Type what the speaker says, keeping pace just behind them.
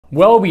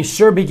Well, we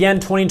sure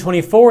began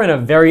 2024 in a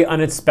very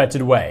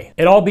unexpected way.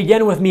 It all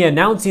began with me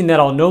announcing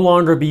that I'll no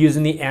longer be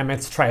using the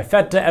Amex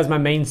trifecta as my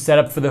main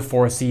setup for the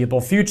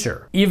foreseeable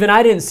future. Even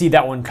I didn't see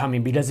that one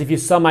coming, because if you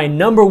saw my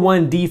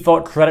 #1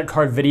 default credit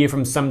card video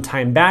from some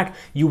time back,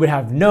 you would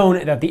have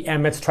known that the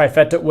Amex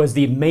trifecta was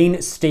the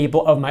main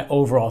staple of my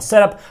overall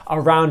setup,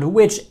 around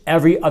which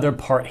every other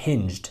part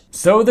hinged.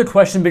 So the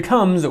question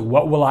becomes,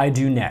 what will I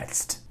do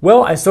next?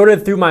 Well, I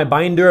sorted through my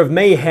binder of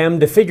mayhem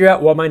to figure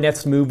out what my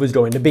next move was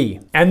going to be.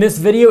 And this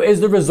video is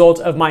the result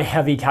of my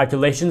heavy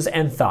calculations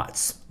and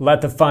thoughts.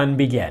 Let the fun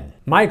begin.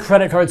 My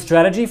credit card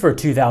strategy for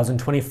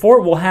 2024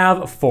 will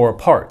have 4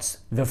 parts.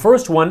 The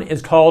first one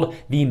is called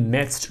the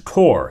Mixed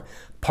Core.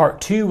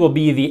 Part 2 will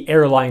be the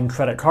airline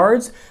credit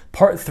cards.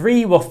 Part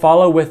 3 will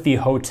follow with the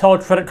hotel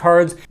credit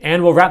cards,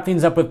 and we'll wrap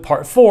things up with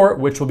Part 4,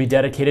 which will be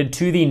dedicated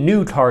to the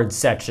new cards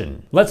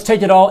section. Let's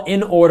take it all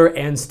in order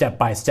and step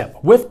by step,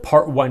 with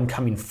Part 1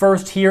 coming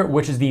first here,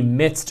 which is the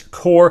Mixed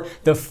Core.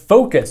 The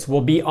focus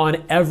will be on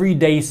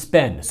everyday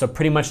spend, so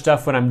pretty much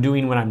stuff when I'm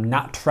doing when I'm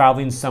not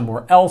traveling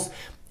somewhere else.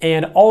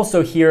 And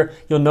also here,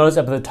 you'll notice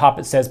up at the top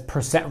it says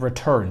percent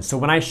return. So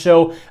when I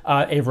show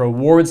a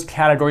rewards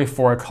category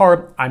for a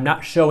card, I'm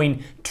not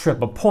showing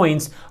triple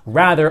points.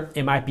 Rather,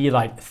 it might be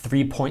like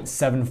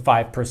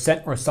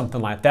 3.75% or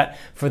something like that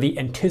for the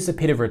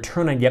anticipated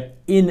return I get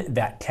in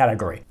that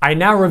category. I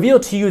now reveal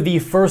to you the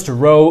first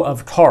row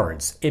of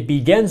cards. It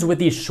begins with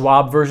the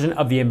Schwab version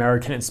of the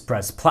American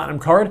Express Platinum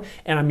card,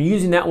 and I'm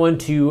using that one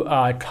to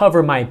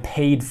cover my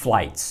paid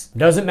flights.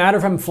 Doesn't matter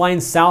if I'm flying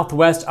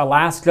Southwest,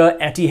 Alaska,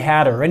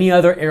 Etihad, or any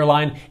other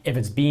airline, if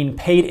it's being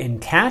paid in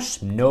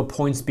cash, no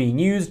points being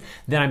used,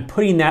 then I'm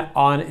putting that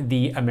on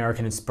the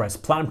American Express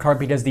Platinum card,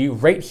 because the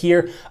rate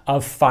here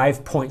of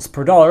 5 points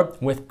per dollar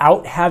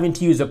without having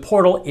to use a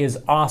portal is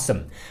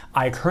awesome.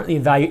 I currently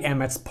value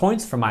Amex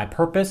points for my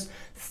purpose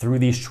through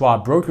the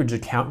Schwab brokerage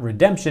account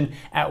redemption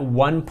at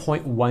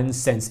 1.1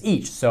 cents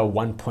each. So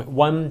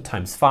 1.1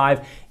 times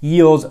 5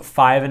 yields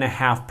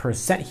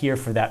 5.5% here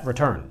for that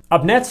return.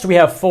 Up next, we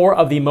have 4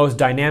 of the most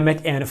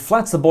dynamic and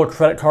flexible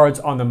credit cards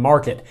on the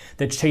market: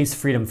 the Chase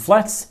Freedom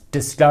Flex,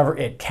 Discover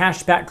It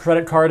Cashback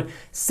Credit Card,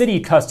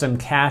 Citi Custom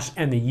Cash,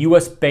 and the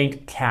US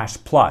Bank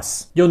Cash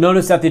Plus. You'll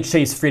notice that the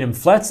Chase Freedom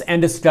Flex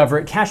and Discover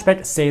It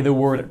Cashback say the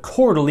word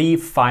quarterly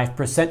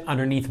 5%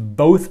 underneath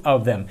both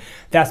of them.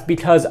 That's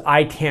because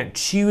I can't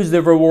choose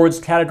the rewards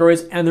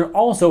categories, and they're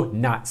also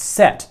not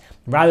set.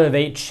 Rather,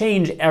 they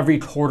change every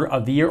quarter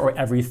of the year or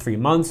every 3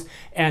 months,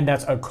 and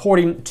that's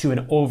according to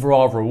an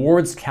overall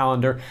rewards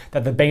calendar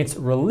that the banks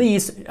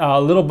release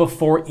a little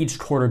before each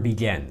quarter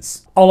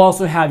begins. I'll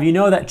also have you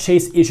know that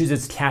Chase issues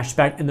its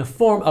cashback in the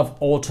form of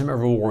Ultimate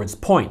Rewards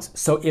points.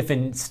 So if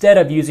instead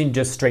of using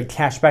just straight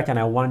cashback and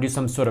I want to do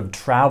some sort of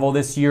travel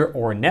this year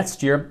or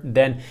next year,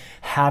 then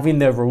having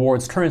the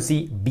rewards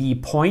currency be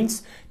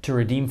points to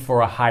redeem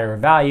for a higher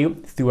value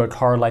through a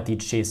card like the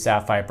Chase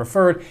Sapphire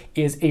Preferred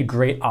is a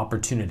great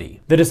opportunity.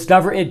 The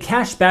Discover It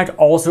Cashback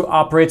also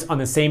operates on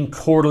the same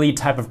quarterly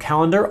type of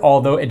calendar,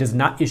 although it does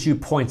not issue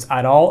points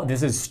at all.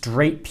 This is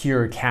straight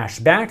pure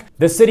cashback.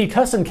 The Citi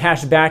Custom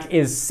Cashback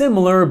is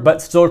similar,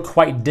 but still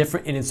quite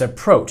different in its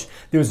approach.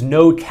 There's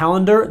no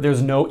calendar,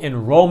 there's no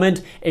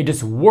enrollment. It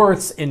just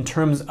works in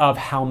terms of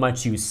how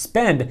much you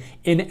spend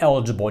in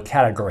eligible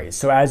categories.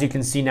 So as you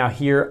can see now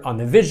here on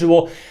the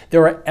visual,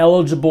 there are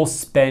eligible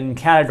spend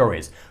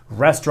categories: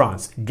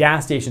 restaurants,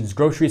 gas stations,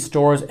 grocery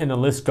stores, and the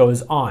list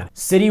goes on.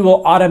 Citi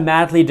will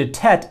automatically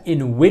detect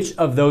in which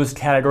of those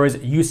categories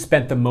you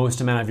spent the most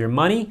amount of your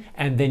money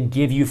and then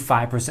give you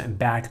 5%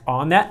 back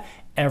on that.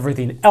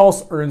 Everything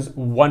else earns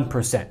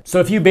 1%. So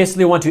if you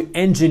basically want to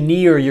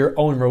engineer your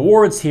own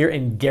rewards here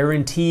and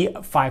guarantee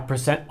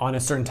 5% on a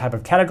certain type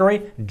of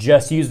category,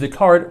 just use the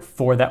card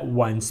for that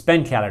one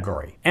spend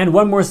category. And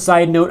one more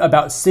side note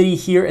about Citi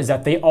here is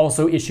that they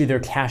also issue their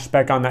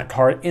cashback on that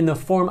card in the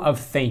form of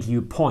thank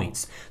you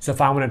points. So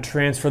if I want to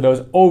transfer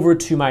those over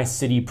to my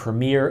Citi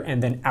Premier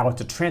and then out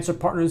to transfer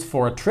partners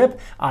for a trip,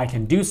 I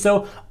can do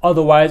so.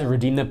 Otherwise,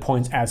 redeem the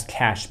points as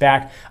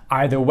cashback.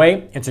 Either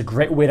way, it's a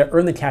great way to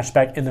earn the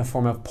cashback in the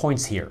form of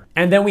points here.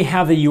 And then we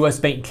have the US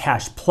Bank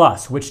Cash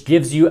Plus, which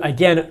gives you,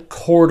 again,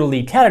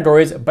 quarterly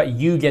categories, but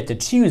you get to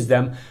choose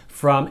them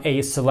from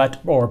a select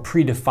or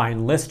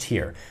predefined list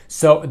here.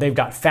 So they've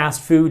got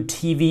fast food,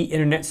 TV,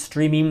 internet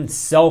streaming,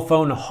 cell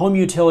phone, home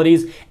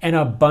utilities, and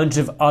a bunch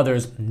of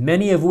others,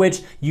 many of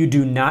which you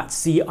do not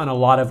see on a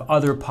lot of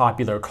other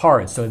popular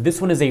cards. So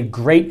this one is a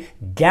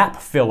great gap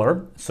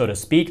filler, so to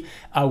speak,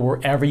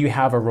 wherever you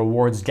have a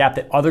rewards gap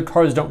that other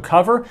cards don't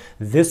cover.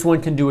 This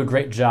one can do a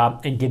great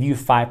job and give you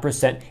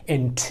 5%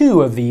 in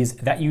 2 of these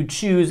that you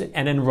choose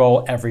and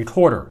enroll every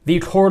quarter. The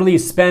quarterly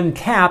spend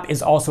cap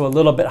is also a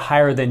little bit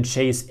higher than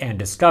Chase and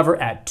Discover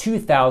at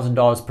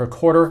 $2,000 per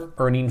quarter,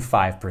 earning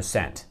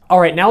 5%. All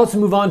right, now let's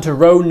move on to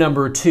row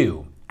number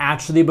 2.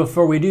 Actually,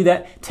 before we do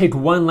that, take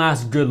one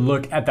last good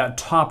look at that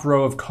top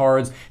row of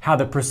cards, how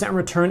the percent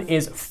return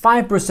is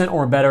 5%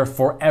 or better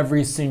for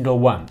every single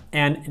one.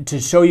 And to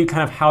show you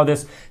kind of how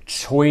this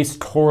choice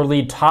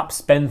quarterly top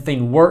spend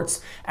thing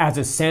works. As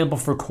a sample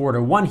for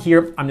quarter one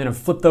here, I'm gonna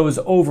flip those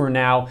over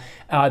now.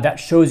 That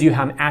shows you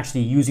how I'm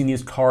actually using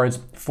these cards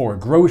for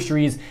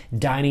groceries,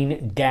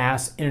 dining,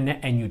 gas, internet,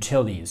 and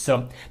utilities.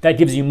 So that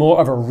gives you more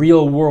of a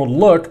real world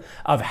look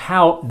of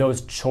how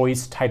those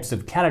choice types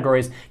of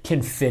categories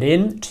can fit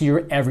into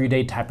your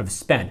everyday type of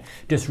spend.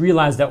 Just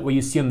realize that what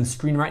you see on the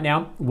screen right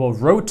now will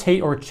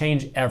rotate or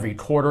change every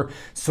quarter,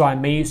 so I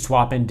may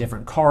swap in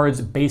different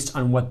cards based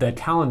on what the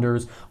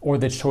calendars or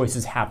the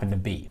choices happen to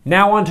be.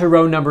 Now on to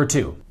row number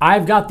 2.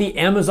 I've got the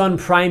Amazon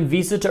Prime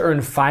Visa to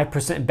earn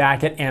 5%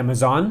 back at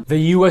Amazon,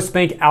 the US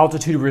Bank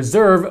Altitude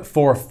Reserve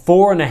for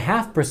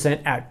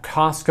 4.5% at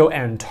Costco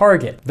and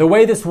Target. The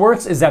way this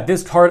works is that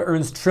this card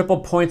earns triple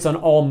points on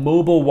all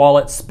mobile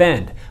wallet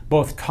spend.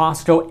 Both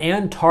Costco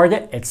and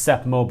Target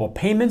accept mobile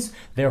payments,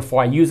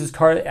 therefore I use this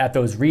card at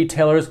those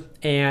retailers,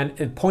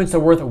 and points are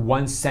worth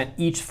 1 cent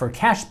each for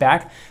cash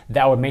back.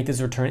 That would make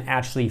this return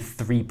actually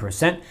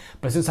 3%.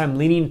 But since I'm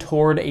leaning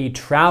toward a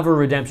travel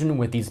redemption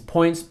with these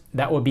points,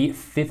 that would be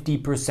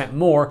 50%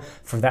 more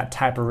for that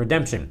type of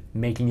redemption,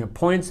 making your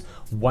points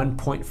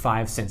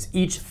 1.5 cents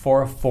each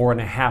for a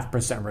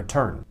 4.5%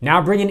 return.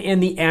 Now bringing in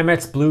the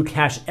Amex Blue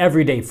Cash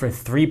Everyday for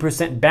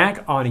 3%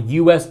 back on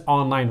US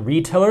online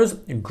retailers,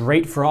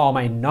 great for all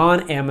my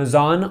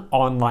non-Amazon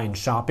online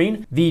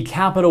shopping. The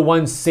Capital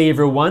One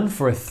Saver One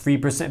for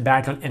 3%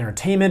 back on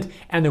entertainment,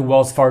 and the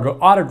Wells Fargo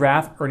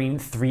Autograph earning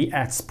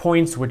 3x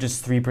points, which is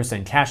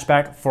 3% cash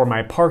back for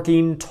my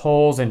parking,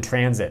 tolls, and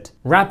transit.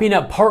 Wrapping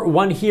up part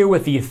 1 here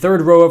with the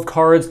third row of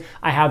cards,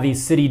 I have the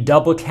Citi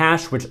Double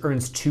Cash, which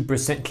earns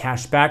 2%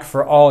 cash back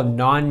for all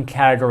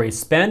non-category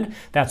spend.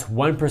 That's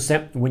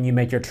 1% when you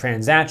make your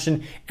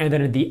transaction, and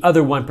then the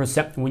other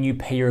 1% when you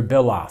pay your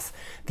bill off.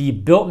 The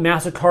Bilt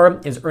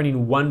Mastercard is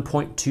earning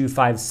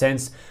 1.25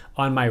 cents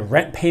on my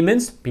rent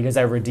payments because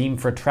I redeem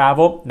for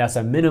travel. That's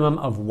a minimum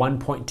of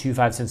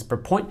 1.25 cents per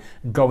point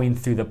going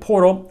through the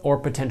portal, or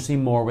potentially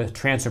more with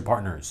transfer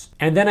partners.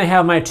 And then I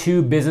have my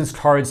 2 business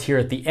cards here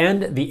at the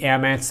end, the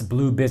Amex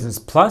Blue Business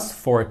Plus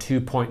for a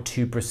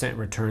 2.2%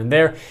 return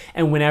there.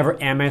 And whenever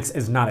Amex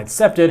is not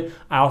accepted,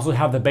 I also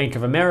have the Bank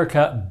of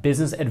America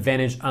Business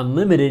Advantage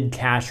Unlimited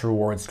Cash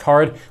Rewards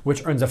card,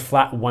 which earns a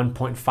flat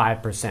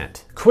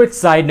 1.5%. Quick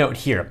side note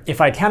here, if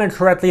I counted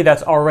correctly,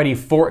 that's already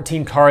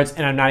 14 cards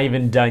and I'm not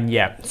even done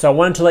yet. So I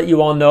wanted to let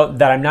you all know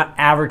that I'm not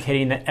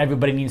advocating that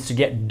everybody needs to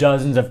get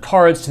dozens of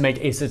cards to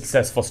make a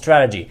successful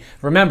strategy.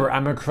 Remember,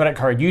 I'm a credit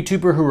card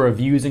YouTuber who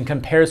reviews and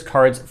compares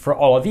cards for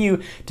all of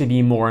you to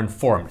be more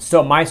informed.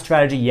 So my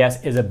strategy,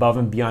 yes, is above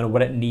and beyond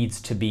what it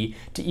needs to be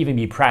to even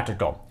be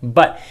practical.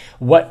 But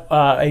what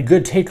a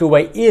good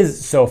takeaway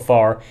is so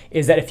far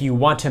is that if you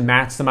want to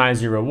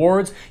maximize your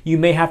rewards, you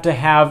may have to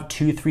have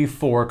 2, 3,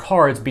 4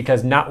 cards,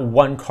 because not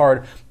one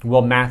card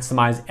will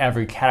maximize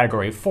every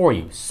category for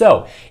you.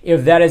 So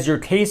if that is your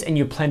case and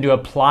you plan to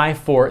apply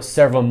for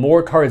several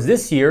more cards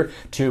this year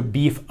to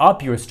beef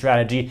up your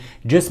strategy,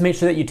 just make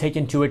sure that you take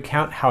into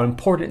account how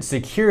important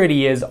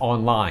security is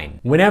online.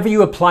 Whenever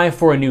you apply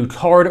for a new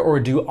card or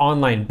do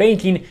online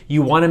banking,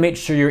 you want to make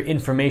sure your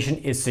information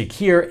is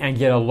secure and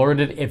get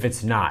alerted if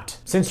it's not.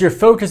 Since your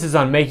focus is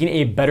on making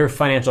a better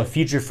financial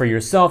future for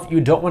yourself,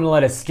 you don't want to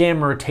let a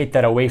scammer take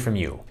that away from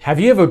you. Have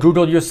you ever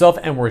Googled yourself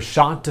and were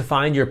shocked to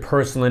find your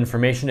personal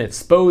information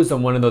exposed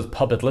on one of those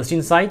public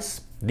listing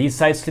sites? These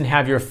sites can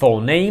have your full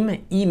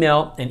name,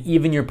 email, and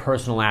even your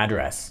personal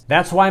address.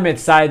 That's why I'm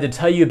excited to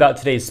tell you about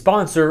today's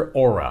sponsor,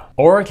 Aura.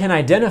 Aura can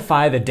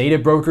identify the data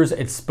brokers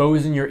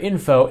exposing your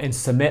info and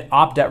submit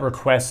opt-out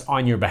requests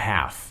on your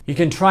behalf. You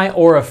can try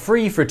Aura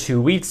free for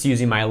 2 weeks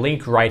using my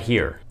link right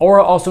here.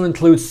 Aura also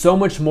includes so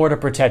much more to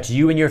protect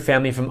you and your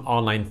family from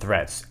online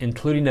threats,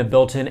 including a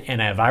built-in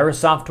antivirus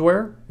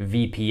software,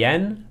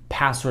 VPN,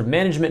 password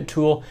management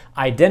tool,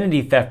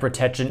 identity theft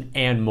protection,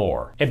 and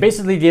more. It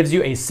basically gives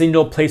you a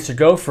single place to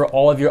go for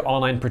all of your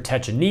online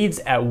protection needs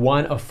at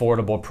one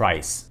affordable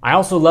price. I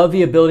also love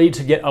the ability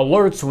to get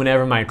alerts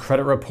whenever my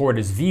credit report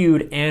is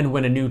viewed and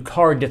when a new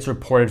card gets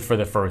reported for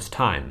the first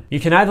time. You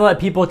can either let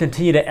people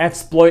continue to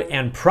exploit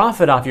and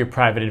profit off your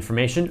private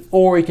information,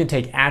 or you can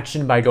take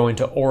action by going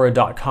to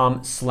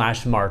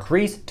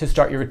aura.com/MarkReese to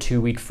start your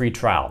 2-week free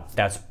trial.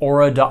 That's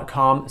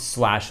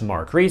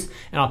aura.com/MarkReese,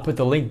 and I'll put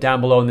the link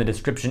down below in the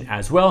description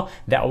as well.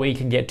 That way you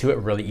can get to it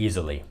really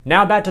easily.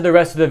 Now back to the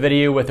rest of the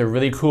video with a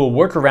really cool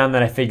workaround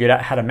that I figured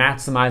out how to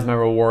maximize my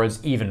rewards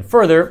even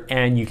further,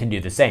 and you can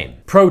do the same.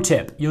 Pro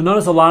tip, you'll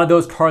notice a lot of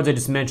those cards I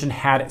just mentioned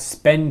had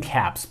spend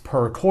caps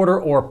per quarter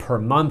or per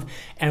month,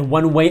 and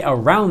one way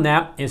around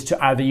that is to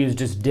either use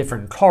just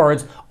different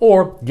cards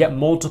or get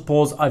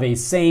multiples of a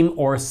same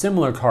or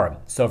similar card.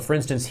 So for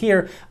instance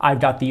here, I've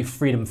got the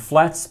Freedom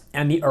Flex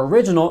and the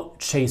original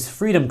Chase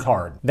Freedom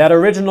card. That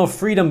original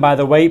Freedom, by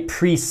the way,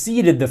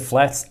 preceded the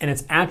Flex, and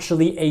it's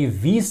actually a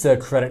Visa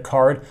credit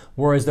card,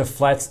 whereas the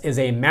Flex is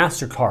a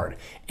MasterCard.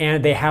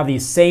 And they have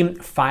these same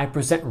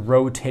 5%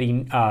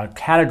 rotating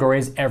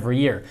categories every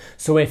year.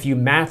 So if you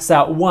max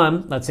out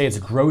one, let's say it's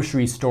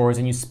grocery stores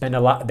and you spend a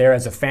lot there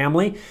as a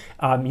family,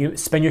 you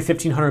spend your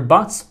 $1,500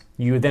 bucks,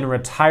 You then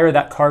retire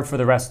that card for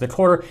the rest of the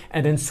quarter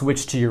and then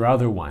switch to your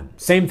other one.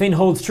 Same thing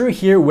holds true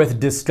here with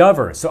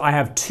Discover. So I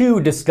have two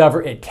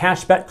Discover It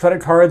Cashback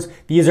credit cards.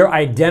 These are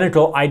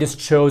identical. I just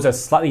chose a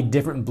slightly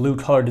different blue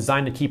color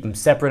design to keep them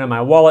separate in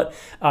my wallet.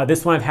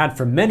 This one I've had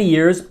for many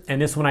years,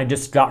 and this one I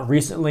just got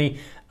recently.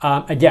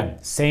 Again,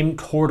 same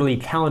quarterly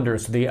calendar,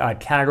 so the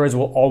categories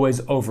will always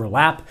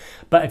overlap,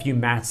 but if you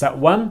max out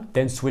one,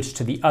 then switch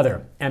to the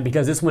other. And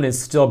because this one is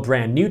still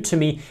brand new to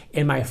me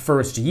in my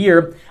first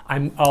year,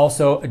 I'm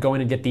also going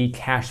to get the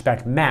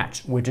cashback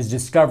match, which is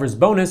Discover's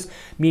bonus,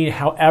 meaning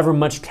however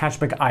much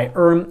cashback I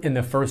earn in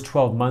the first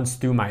 12 months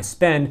through my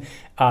spend,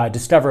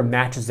 Discover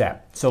matches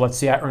that. So let's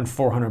say I earned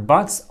 400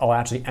 bucks, I'll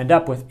actually end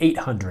up with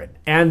 800.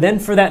 And then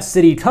for that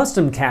Citi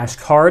Custom Cash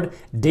card,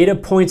 data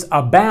points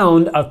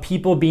abound of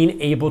people being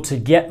able to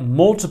get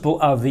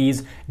multiple of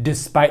these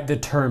despite the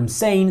term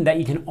saying that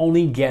you can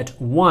only get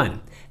one.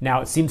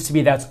 Now, it seems to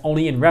be that's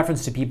only in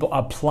reference to people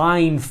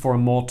applying for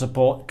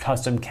multiple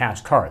custom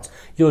cash cards.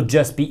 You'll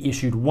just be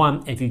issued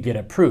one if you get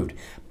approved.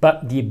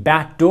 But the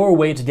backdoor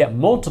way to get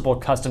multiple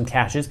custom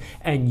cashes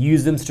and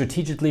use them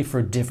strategically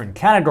for different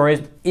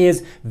categories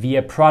is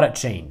via product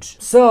change.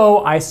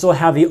 So I still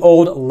have the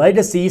old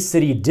legacy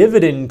Citi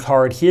dividend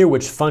card here,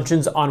 which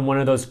functions on one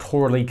of those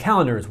quarterly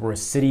calendars where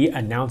Citi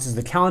announces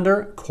the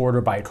calendar quarter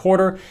by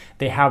quarter.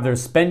 They have their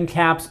spend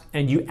caps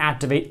and you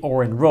activate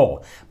or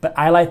enroll. But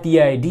I like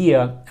the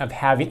idea of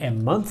having a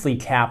monthly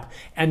cap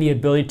and the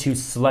ability to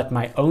select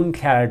my own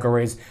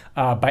categories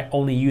by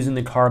only using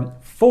the card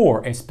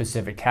for a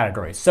specific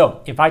category.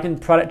 So if I can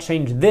product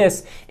change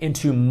this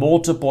into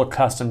multiple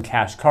custom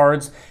cash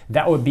cards,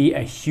 that would be a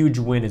huge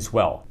win as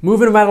well.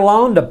 Moving right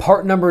along to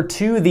part number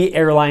 2, the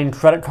airline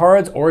credit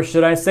cards, or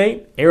should I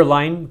say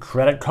airline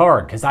credit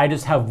card, because I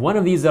just have one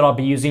of these that I'll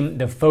be using.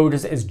 The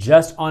focus is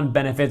just on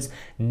benefits,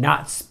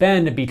 not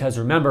spend, because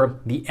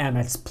remember, the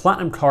Amex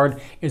Platinum card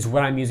is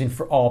what I'm using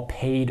for all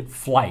paid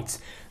flights.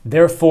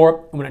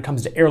 Therefore, when it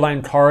comes to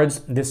airline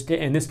cards, in this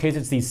case,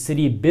 it's the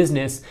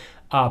CitiBusiness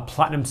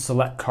Platinum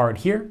Select card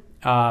here.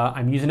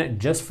 I'm using it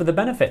just for the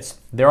benefits.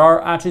 There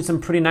are actually some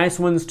pretty nice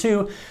ones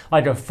too,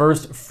 like a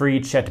first free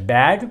checked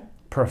bag,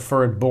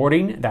 preferred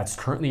boarding. That's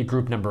currently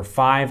group number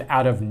 5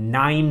 out of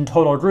 9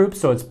 total groups,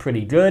 so it's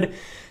pretty good.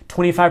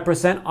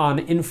 25% on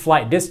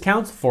in-flight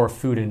discounts for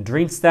food and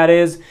drinks, that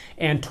is,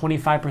 and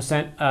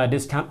 25%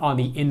 discount on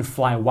the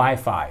in-flight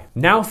Wi-Fi.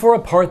 Now for a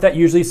part that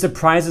usually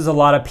surprises a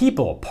lot of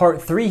people. Part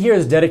 3 here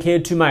is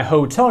dedicated to my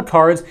hotel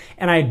cards,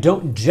 and I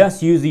don't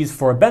just use these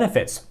for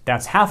benefits.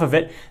 That's half of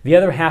it. The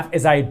other half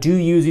is I do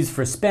use these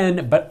for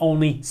spend, but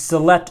only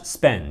select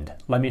spend.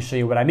 Let me show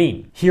you what I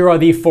mean. Here are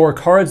the 4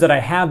 cards that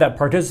I have that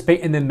participate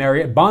in the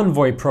Marriott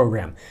Bonvoy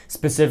program,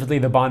 specifically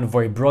the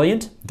Bonvoy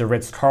Brilliant, the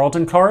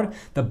Ritz-Carlton card,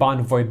 the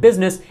Bonvoy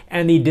Business,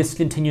 and the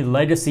discontinued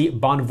legacy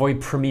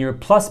Bonvoy Premier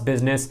Plus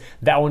Business.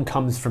 That one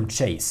comes from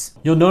Chase.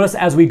 You'll notice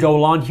as we go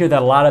along here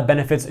that a lot of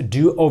benefits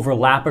do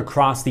overlap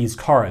across these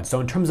cards. So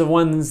in terms of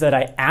ones that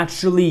I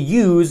actually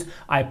use,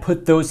 I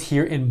put those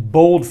here in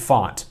bold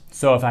font.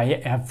 So if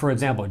I have, for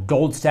example,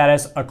 gold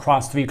status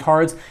across 3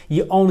 cards,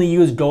 you only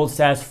use gold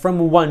status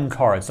from 1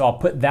 card. So I'll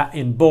put that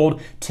in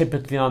bold,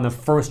 typically on the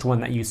first one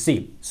that you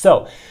see.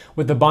 So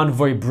with the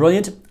Bonvoy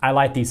Brilliant, I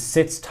like the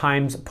 6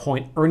 times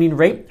point earning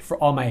rate for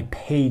all my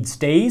paid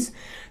stays,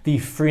 the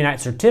free night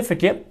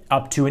certificate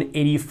up to an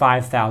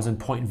 85,000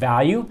 point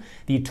value.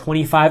 The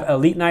 25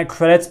 Elite Night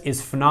credits is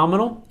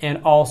phenomenal,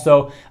 and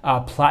also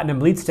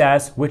Platinum Elite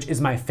status, which is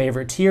my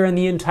favorite tier in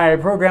the entire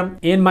program.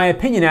 In my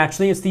opinion,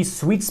 actually, it's the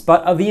sweet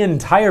spot of the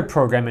entire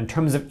program in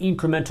terms of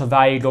incremental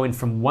value going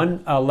from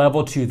one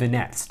level to the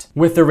next.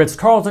 With the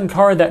Ritz-Carlton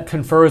card, that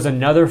confers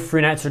another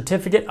free night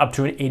certificate up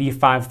to an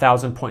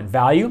 85,000 point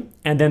value.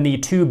 And then the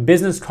 2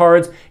 business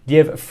cards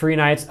give free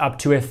nights up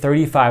to a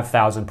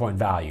 35,000 point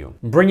value.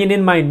 Bringing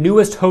in my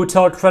newest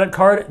hotel credit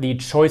card, the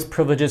Choice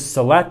Privileges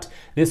Select.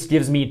 This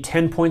gives me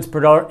 10 points per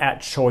dollar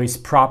at Choice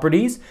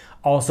Properties.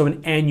 Also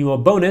an annual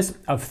bonus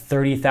of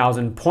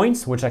 30,000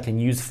 points, which I can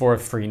use for a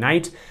free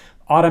night.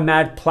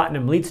 Automatic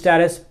Platinum Elite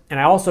status, and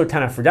I also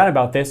kind of forgot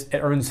about this, it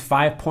earns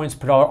 5 points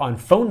per dollar on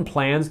phone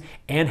plans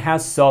and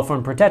has cell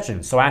phone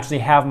protection. So I actually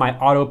have my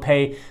auto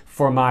pay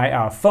for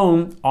my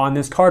phone on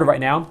this card right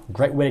now.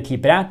 Great way to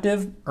keep it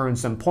active, earn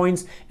some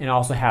points, and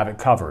also have it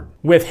covered.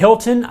 With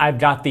Hilton, I've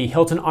got the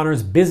Hilton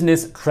Honors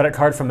Business credit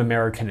card from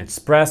American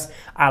Express.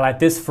 I like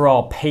this for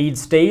all paid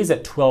stays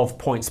at 12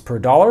 points per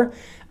dollar.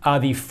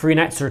 The free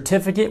night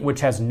certificate, which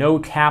has no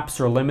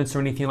caps or limits or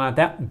anything like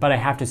that, but I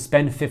have to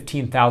spend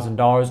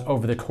 $15,000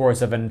 over the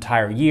course of an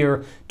entire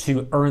year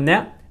to earn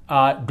that.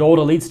 Gold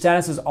Elite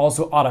status is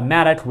also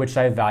automatic, which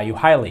I value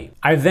highly.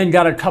 I've then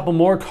got a couple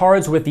more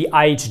cards with the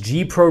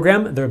IHG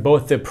program. They're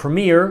both the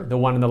Premier. The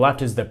one on the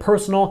left is the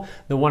Personal.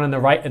 The one on the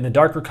right in the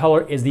darker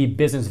color is the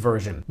Business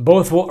version.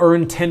 Both will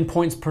earn 10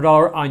 points per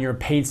dollar on your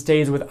paid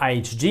stays with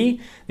IHG.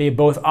 They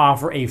both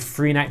offer a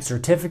free night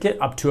certificate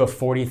up to a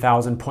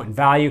 40,000 point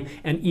value,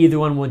 and either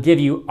one will give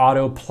you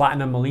Auto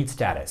Platinum Elite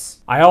status.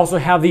 I also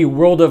have the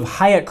World of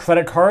Hyatt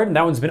credit card.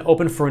 That one's been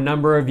open for a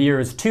number of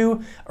years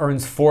too.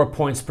 Earns 4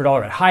 points per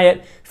dollar at Hyatt.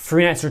 Hyatt,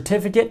 free night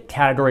certificate,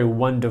 category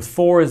 1 to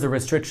 4 is the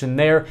restriction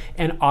there,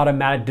 and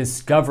automatic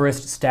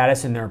Discoverist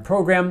status in their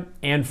program.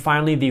 And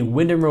finally, the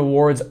Wyndham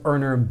Rewards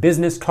Earner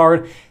Business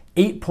Card,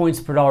 8 points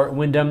per dollar at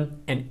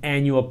Wyndham, an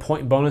annual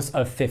point bonus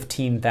of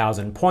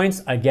 15,000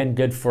 points. Again,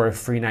 good for a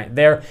free night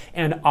there,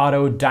 and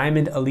auto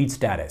Diamond Elite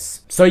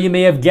status. So you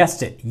may have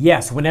guessed it.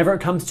 Yes, whenever it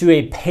comes to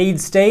a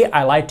paid stay,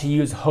 I like to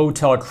use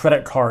hotel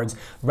credit cards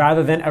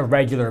rather than a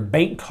regular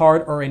bank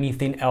card or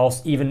anything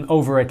else, even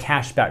over a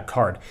cashback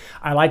card.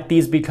 I like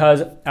these because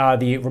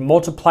the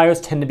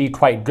multipliers tend to be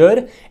quite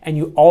good, and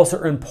you also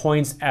earn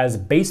points as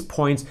base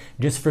points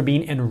just for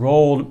being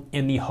enrolled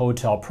in the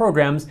hotel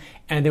programs.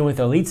 And then with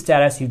Elite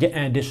status, you get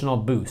an additional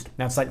boost.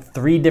 That's like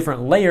 3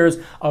 different layers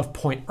of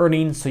point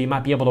earning, so you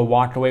might be able to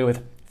walk away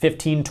with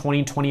 15,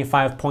 20,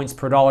 25 points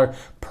per dollar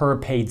per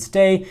paid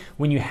stay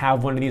when you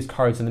have one of these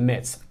cards in the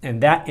midst.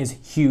 And that is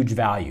huge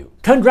value.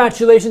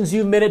 Congratulations,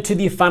 you made it to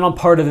the final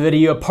part of the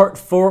video, part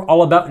 4,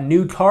 all about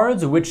new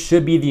cards, which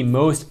should be the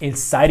most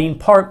exciting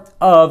part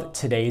of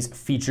today's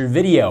featured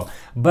video.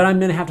 But I'm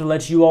gonna have to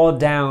let you all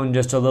down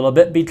just a little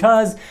bit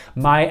because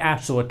my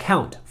actual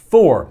account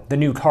for the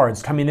new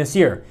cards coming this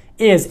year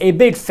is a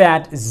big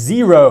fat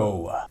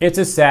 0. It's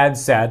a sad,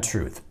 sad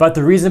truth. But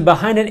the reason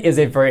behind it is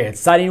a very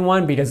exciting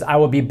one because I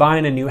will be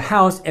buying a new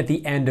house at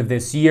the end of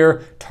this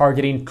year,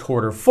 targeting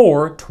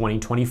Q4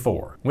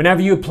 2024.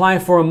 Whenever you apply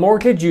for a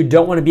mortgage, you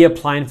don't want to be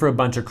applying for a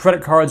bunch of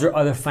credit cards or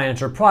other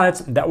financial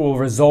products that will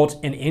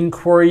result in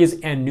inquiries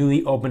and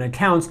newly opened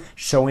accounts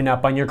showing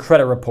up on your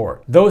credit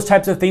report. Those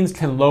types of things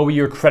can lower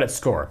your credit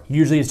score.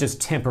 Usually it's just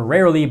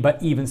temporarily,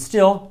 but even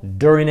still,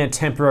 during a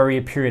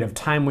temporary period of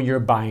time when you're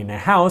buying a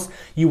house,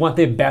 you want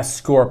the best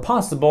score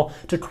possible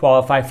to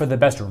qualify for the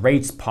best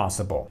rates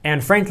possible.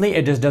 And frankly,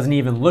 it just doesn't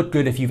even look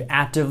good if you've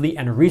actively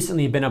and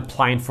recently been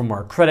applying for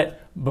more credit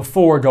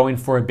before going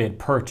for a bid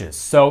purchase.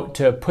 So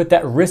to put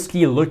that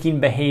risky looking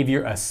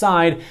behavior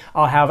aside,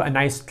 I'll have a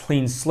nice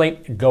clean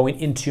slate going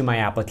into my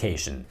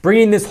application.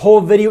 Bringing this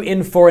whole video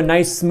in for a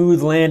nice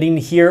smooth landing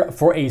here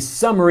for a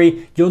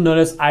summary, you'll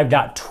notice I've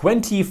got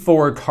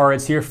 24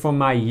 cards here for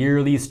my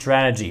yearly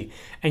strategy.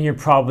 And you're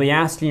probably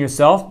asking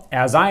yourself,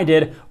 as I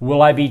did,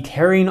 will I be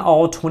carrying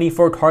all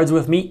 24 cards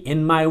with me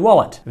in my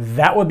wallet?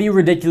 That would be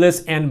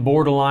ridiculous and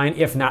borderline,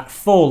 if not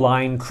full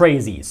line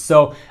crazy.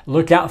 So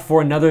look out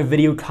for another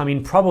video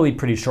coming probably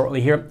pretty shortly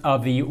here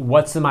of the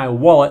what's in my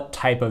wallet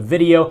type of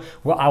video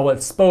where I will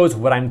expose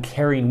what I'm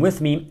carrying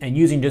with me and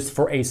using just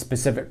for a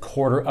specific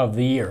quarter of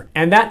the year.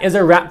 And that is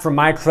a wrap for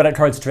my credit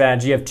card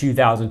strategy of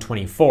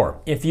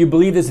 2024. If you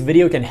believe this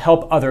video can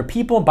help other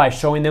people by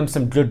showing them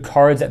some good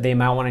cards that they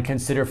might want to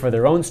consider for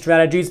their own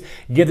strategies,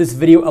 give this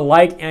video a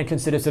like and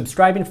consider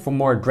subscribing for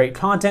more great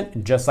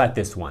content just like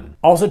this one.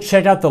 Also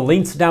check out the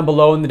links down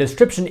below in the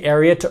description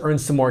area to earn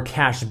some more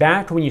cash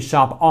back when you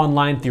shop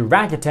online through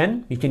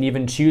Rakuten. You can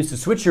even choose to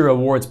switch your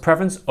rewards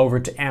preference over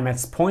to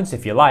Amex points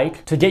if you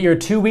like, to get your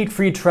 2-week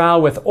free trial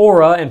with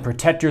Aura and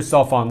protect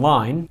yourself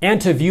online,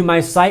 and to view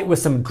my site with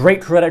some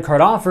great credit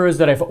card offers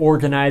that I've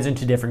organized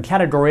into different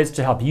categories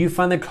to help you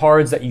find the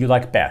cards that you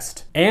like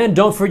best. And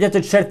don't forget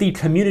to check the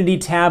community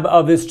tab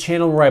of this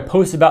channel where I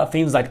post about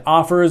things like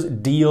offers,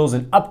 deals,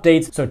 and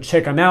updates, so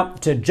check them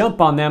out to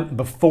jump on them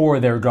before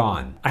they're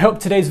gone. I hope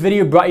today's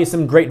video brought you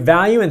some great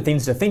value and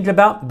things to think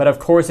about, but of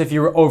course if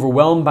you were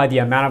overwhelmed by the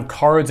amount of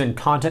cards and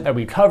content that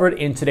we covered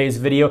in today's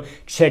video,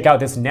 check out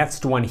this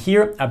next one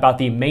here about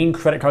the main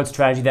credit card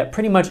strategy that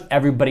pretty much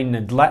everybody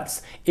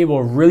neglects. It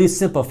will really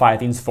simplify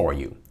things for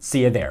you.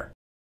 See you there.